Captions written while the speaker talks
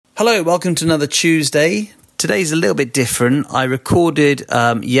Hello, welcome to another Tuesday. Today's a little bit different. I recorded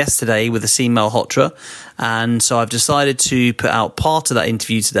yesterday with Aseem Malhotra, and so I've decided to put out part of that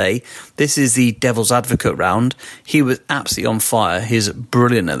interview today. This is the Devil's Advocate round. He was absolutely on fire. He's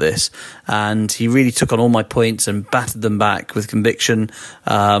brilliant at this, and he really took on all my points and battered them back with conviction,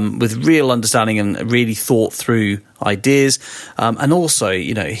 with real understanding and really thought through ideas. And also,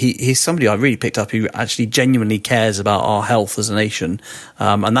 you know, he's somebody I really picked up who actually genuinely cares about our health as a nation,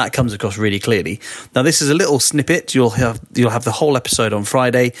 and that comes across really clearly. Now, this is a little snippet. You'll have the whole episode on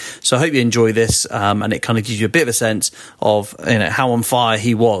Friday, so I hope you enjoy this, and it kind of gives you a bit of a sense of, you know, how on fire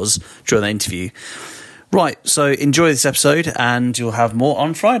he was during the interview. Right, so enjoy this episode, and you'll have more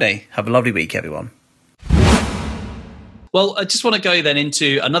on Friday. Have a lovely week, everyone. Well, I just want to go then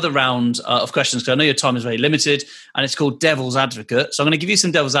into another round of questions, because I know your time is very limited, and it's called Devil's Advocate. So I'm going to give you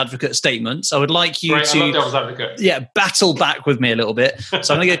some Devil's Advocate statements. I would like you to... I love Devil's Advocate. Yeah, battle back with me a little bit. So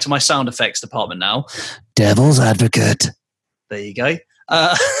I'm going to go to my sound effects department now. Devil's Advocate. There you go.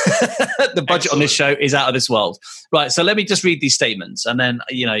 The budget on this show is out of this world. Right, so let me just read these statements, and then,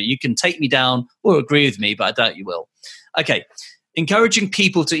 you know, you can take me down or agree with me, but I doubt you will. Okay. Encouraging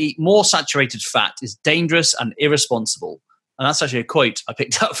people to eat more saturated fat is dangerous and irresponsible. And that's actually a quote I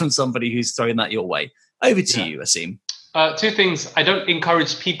picked up from somebody who's throwing that your way. Over to you, Aseem. Two things. I don't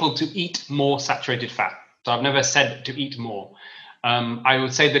encourage people to eat more saturated fat. So I've never said to eat more. I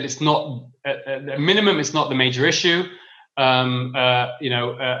would say that it's not, at minimum, it's not the major issue. At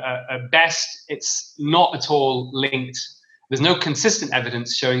best, it's not at all linked. There's no consistent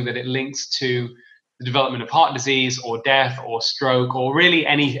evidence showing that it links to the development of heart disease or death or stroke or really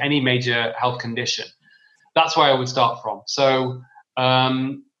any major health condition. That's where I would start from. So I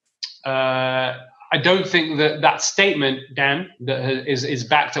don't think that statement, Dan, that is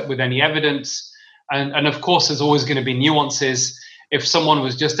backed up with any evidence. And of course, there's always going to be nuances. If someone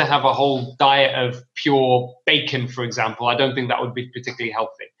was just to have a whole diet of pure bacon, for example, I don't think that would be particularly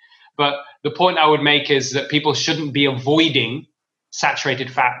healthy. But the point I would make is that people shouldn't be avoiding saturated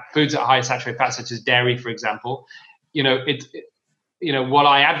fat, foods that are high saturated fat, such as dairy, for example. What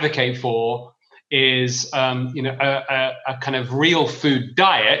I advocate for is a kind of real food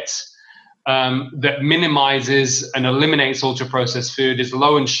diet that minimizes and eliminates ultra-processed food, is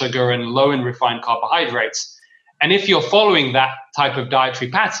low in sugar and low in refined carbohydrates. And if you're following that type of dietary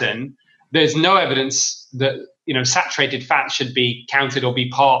pattern, there's no evidence that, you know, saturated fat should be counted or be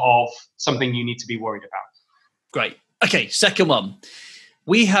part of something you need to be worried about. Great. Okay, second one.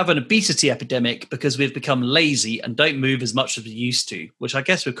 We have an obesity epidemic because we've become lazy and don't move as much as we used to, which I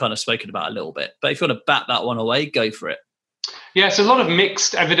guess we've kind of spoken about a little bit. But if you want to bat that one away, go for it. Yeah, so a lot of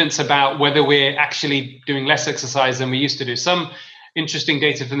mixed evidence about whether we're actually doing less exercise than we used to do. Some interesting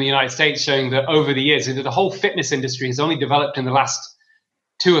data from the United States showing that over the years, the whole fitness industry has only developed in the last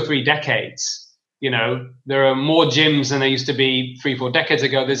 2 or 3 decades. You know, there are more gyms than there used to be 3-4 decades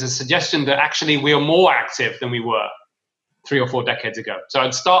ago. There's a suggestion that actually we are more active than we were 3 or 4 decades ago. So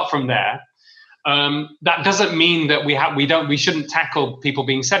I'd start from there. That doesn't mean that we shouldn't tackle people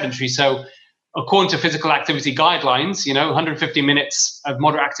being sedentary. So according to physical activity guidelines, 150 minutes of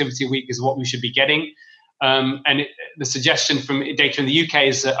moderate activity a week is what we should be getting. The suggestion from data in the UK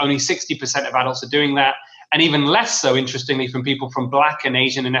is that only 60% of adults are doing that, and even less so, interestingly, from people from Black and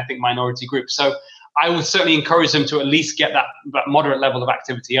Asian and ethnic minority groups. So I would certainly encourage them to at least get that moderate level of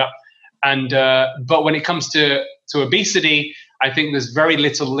activity up. But when it comes to obesity, I think there's very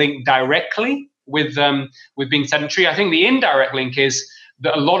little link directly with being sedentary. I think the indirect link is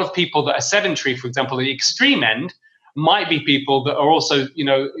that a lot of people that are sedentary, for example, at the extreme end, might be people that are also,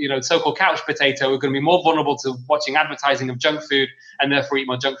 so-called couch potato, who are going to be more vulnerable to watching advertising of junk food and therefore eat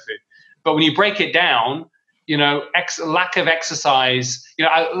more junk food. But when you break it down, lack of exercise,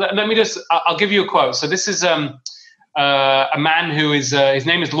 I'll give you a quote. So this is a man who is, his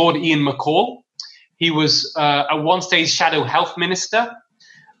name is Lord Ian McCall. He was at one stage shadow health minister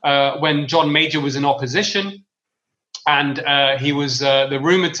when John Major was in opposition. And he was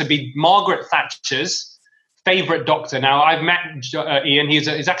rumored to be Margaret Thatcher's favorite doctor. Now, I've met Ian. He's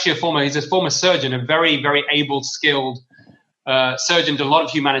actually he's a former surgeon, a very, very able, skilled surgeon, did a lot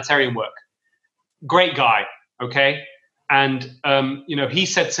of humanitarian work. Great guy, okay? And, he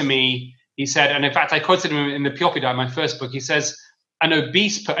said to me, and in fact, I quoted him in the Piopi Diet, my first book. He says, and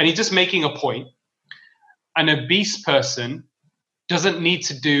he's just making a point, an obese person doesn't need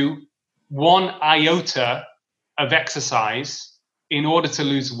to do 1 iota of exercise in order to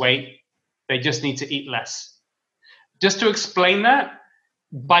lose weight. They just need to eat less. Just to explain that,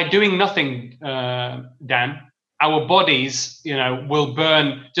 by doing nothing, Dan, our bodies, will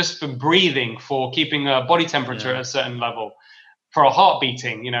burn just for breathing, for keeping body temperature at a certain level. for our heart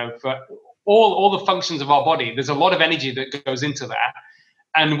beating, for all the functions of our body. There's a lot of energy that goes into that.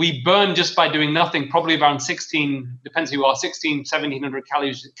 And we burn, just by doing nothing, probably around 1,700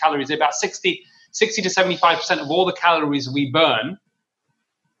 calories. About 60 to 75% of all the calories we burn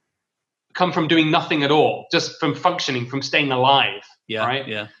come from doing nothing at all, just from functioning, from staying alive. Yeah, right.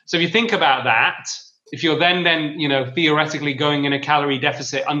 Yeah. So if you think about that, if you're then theoretically going in a calorie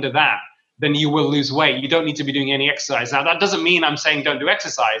deficit under that, then you will lose weight. You don't need to be doing any exercise. Now, that doesn't mean I'm saying don't do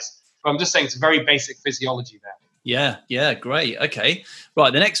exercise, but I'm just saying it's very basic physiology there. Yeah, great. Okay.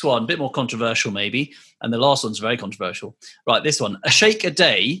 Right, the next one, a bit more controversial maybe, and the last one's very controversial. Right, this one. A shake a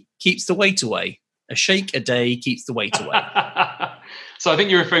day keeps the weight away. A shake a day keeps the weight away. So I think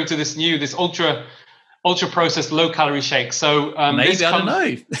you're referring to this ultra processed low calorie shake. So maybe, I don't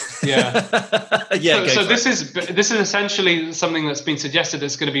know. Yeah. Yeah. So this is essentially something that's been suggested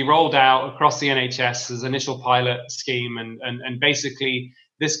that's going to be rolled out across the NHS as initial pilot scheme, and basically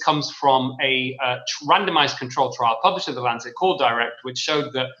this comes from a randomized control trial published in The Lancet called DIRECT, which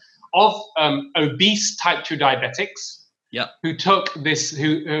showed that of obese type 2 diabetics who took this,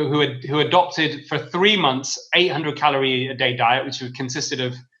 who adopted for 3 months 800 calorie a day diet, which consisted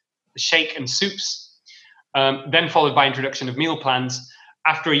of shake and soups, then followed by introduction of meal plans.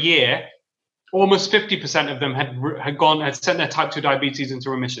 After a year, almost 50% of them had sent their type 2 diabetes into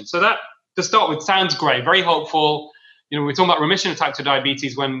remission. So that, to start with, sounds great, very hopeful. We're talking about remission of type 2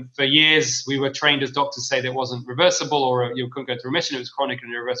 diabetes when for years we were trained as doctors to say that it wasn't reversible, or you couldn't go to remission, it was chronic and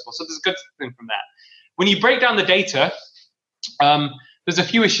irreversible. So there's a good thing from that. When you break down the data, there's a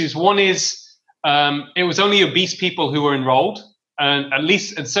few issues. One is it was only obese people who were enrolled. And at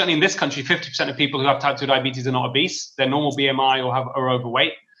least, and certainly in this country, 50% of people who have type 2 diabetes are not obese. They're normal BMI or are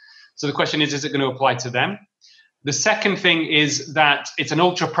overweight. So the question is it going to apply to them? The second thing is that it's an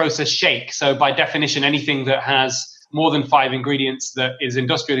ultra-processed shake. So by definition, anything that has more than 5 ingredients that is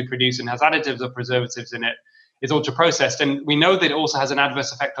industrially produced and has additives or preservatives in it is ultra-processed. And we know that it also has an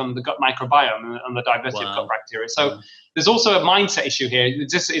adverse effect on the gut microbiome and on the diversity of gut bacteria. So there's also a mindset issue here.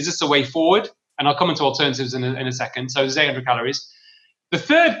 Is this the way forward? And I'll come into alternatives in a second. So there's 800 calories. The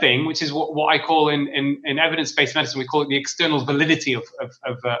third thing, which is what I call in evidence-based medicine, we call it the external validity of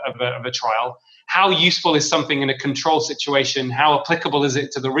a trial. How useful is something in a control situation? How applicable is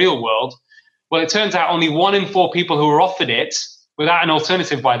it to the real world? Well, it turns out only 1 in 4 people who were offered it, without an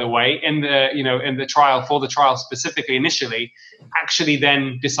alternative, by the way, in the trial, for the trial specifically initially, actually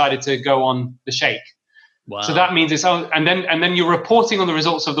then decided to go on the shake. Wow. So that means and then you're reporting on the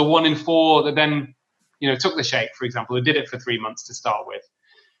results of the 1 in 4 that then took the shake, for example, who did it for 3 months to start with,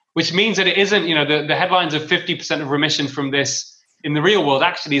 which means that it isn't the headlines of 50% of remission from this in the real world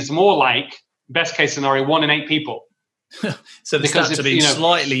actually is more like, best case scenario, 1 in 8 people. So the stats have been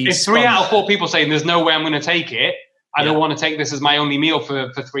slightly. If 3 out of 4 people saying there's no way I'm going to take it, I don't want to take this as my only meal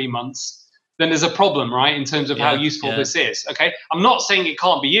for 3 months, then there's a problem, right, in terms of how useful this is. Okay, I'm not saying it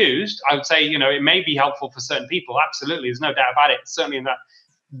can't be used. I would say it may be helpful for certain people. Absolutely, there's no doubt about it. Certainly in that.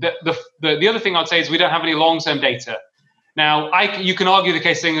 The other thing I'd say is we don't have any long-term data. Now, you can argue the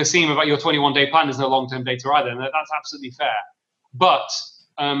case saying the same about your 21-day plan. There's no long-term data either, and that's absolutely fair. But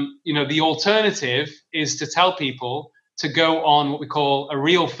the alternative is to tell people to go on what we call a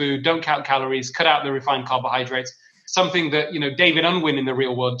real food, don't count calories, cut out the refined carbohydrates, something that, David Unwin in the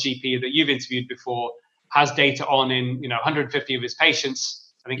Real World GP that you've interviewed before has data on in, 150 of his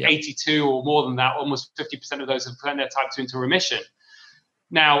patients. I think 82 or more than that, almost 50% of those have put their type 2 into remission.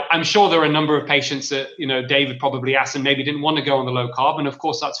 Now, I'm sure there are a number of patients that, David probably asked and maybe didn't want to go on the low carb, and of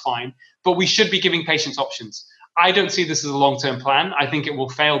course that's fine, but we should be giving patients options. I don't see this as a long-term plan. I think it will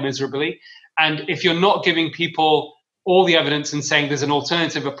fail miserably. And if you're not giving people all the evidence and saying there's an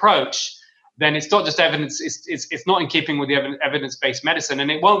alternative approach, then it's not just evidence, it's not in keeping with the evidence-based medicine,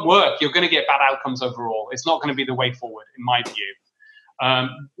 and it won't work. You're going to get bad outcomes overall. It's not going to be the way forward, in my view.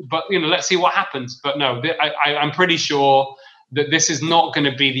 But, let's see what happens. But no, I'm pretty sure that this is not going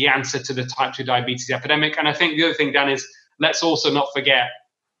to be the answer to the type 2 diabetes epidemic. And I think the other thing, Dan, is let's also not forget,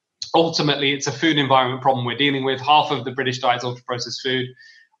 ultimately, it's a food environment problem we're dealing with. Half of the British diet is ultra-processed food.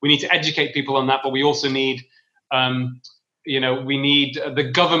 We need to educate people on that, but we also need we need the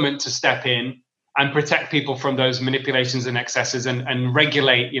government to step in and protect people from those manipulations and excesses and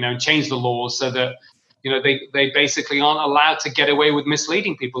regulate, and change the laws so that, they basically aren't allowed to get away with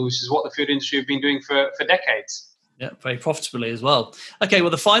misleading people, which is what the food industry have been doing for decades. Yeah, very profitably as well. Okay,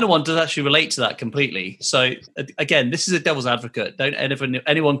 well, the final one does actually relate to that completely. So again, this is a devil's advocate. Don't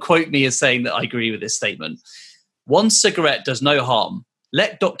anyone quote me as saying that I agree with this statement. 1 cigarette does no harm.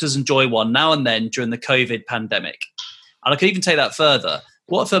 Let doctors enjoy one now and then during the COVID pandemic. And I can even take that further.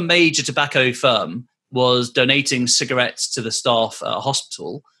 What if a major tobacco firm was donating cigarettes to the staff at a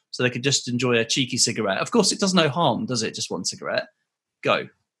hospital so they could just enjoy a cheeky cigarette. Of course, it does no harm, does it? Just one cigarette. Go.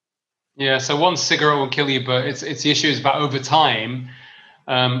 Yeah, so one cigarette will kill you, but it's the issue is about over time,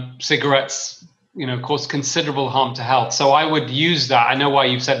 cigarettes, cause considerable harm to health. So I would use that. I know why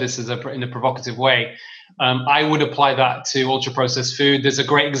you've said this in a provocative way. I would apply that to ultra-processed food. There's a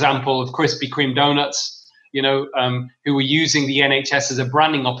great example of Krispy Kreme donuts, who were using the NHS as a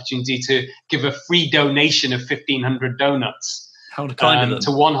branding opportunity to give a free donation of 1,500 donuts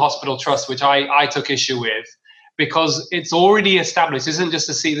to one hospital trust, which I took issue with, because it's already established. This isn't just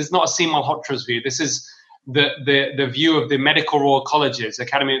this is not a C. Malhotra's view. This is the view of the Medical Royal Colleges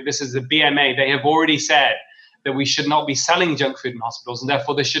Academy. This is the BMA. They have already said that we should not be selling junk food in hospitals, and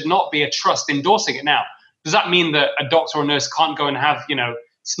therefore there should not be a trust endorsing it. Now, does that mean that a doctor or nurse can't go and have,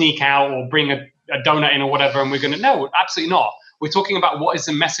 sneak out or bring a donut in or whatever, and we're going to? No, absolutely not. We're talking about what is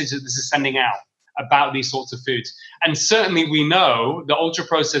the message that this is sending out about these sorts of foods. And certainly we know that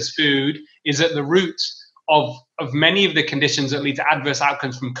ultra-processed food is at the root of many of the conditions that lead to adverse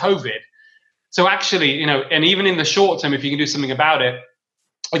outcomes from COVID. So actually, and even in the short term, if you can do something about it,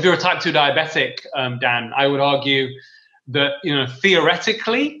 if you're a type 2 diabetic, Dan, I would argue that,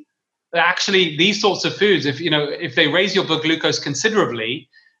 theoretically, actually these sorts of foods, if they raise your blood glucose considerably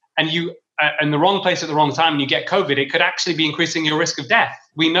and you in the wrong place at the wrong time and you get COVID, it could actually be increasing your risk of death.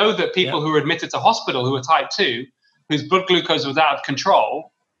 We know that people who are admitted to hospital who are type 2, whose blood glucose was out of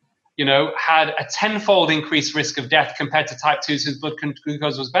control, had a tenfold increased risk of death compared to type 2s whose blood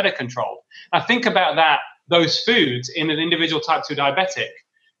glucose was better controlled. Now think about those foods in an individual type 2 diabetic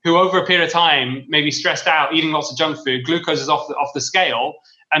who over a period of time may be stressed out, eating lots of junk food, glucose is off the scale,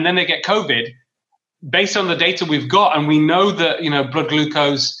 and then they get COVID. Based on the data we've got, and we know that, blood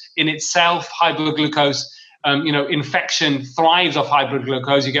glucose in itself, high blood glucose, infection thrives off high blood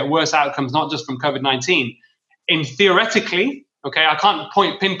glucose. You get worse outcomes, not just from COVID-19. In theoretically, okay, I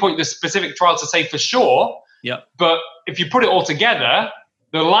can't pinpoint the specific trial to say for sure, but if you put it all together,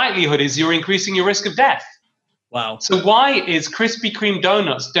 the likelihood is you're increasing your risk of death. Wow. So why is Krispy Kreme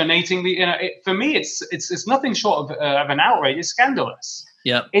donuts donating for me, it's nothing short of an outrage. It's scandalous.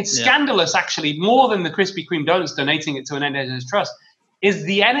 It's scandalous, actually, more than the Krispy Kreme donuts donating it to an NHS trust, is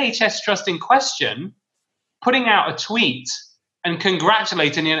the NHS trust in question putting out a tweet and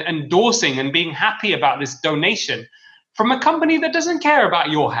congratulating and endorsing and being happy about this donation from a company that doesn't care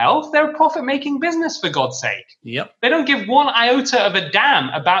about your health. They're a profit-making business, for God's sake. They don't give one iota of a damn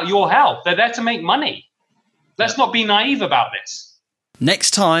about your health. They're there to make money. Let's not be naive about this.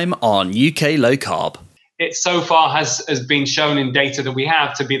 Next time on UK Low Carb. It so far has been shown in data that we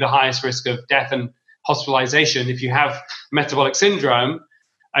have to be the highest risk of death and hospitalization. If you have metabolic syndrome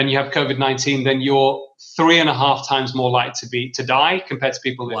and you have COVID-19, then you're 3.5 times more likely to die compared to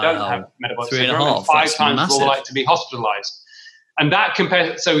people that don't have metabolic syndrome, and 5 times more likely to be hospitalized. And that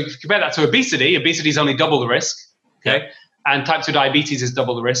so if you compare that to obesity is only double the risk, okay? And type 2 diabetes is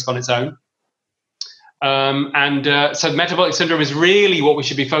double the risk on its own. So metabolic syndrome is really what we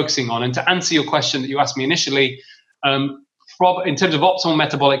should be focusing on. And to answer your question that you asked me initially, in terms of optimal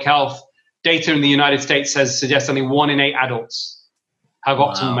metabolic health, data in the United States suggests only 1 in 8 adults have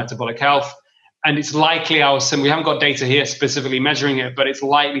optimal metabolic health. And it's likely we haven't got data here specifically measuring it, but it's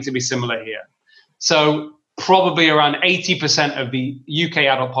likely to be similar here. So probably around 80% of the UK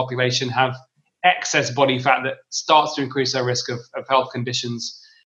adult population have excess body fat that starts to increase their risk of health conditions.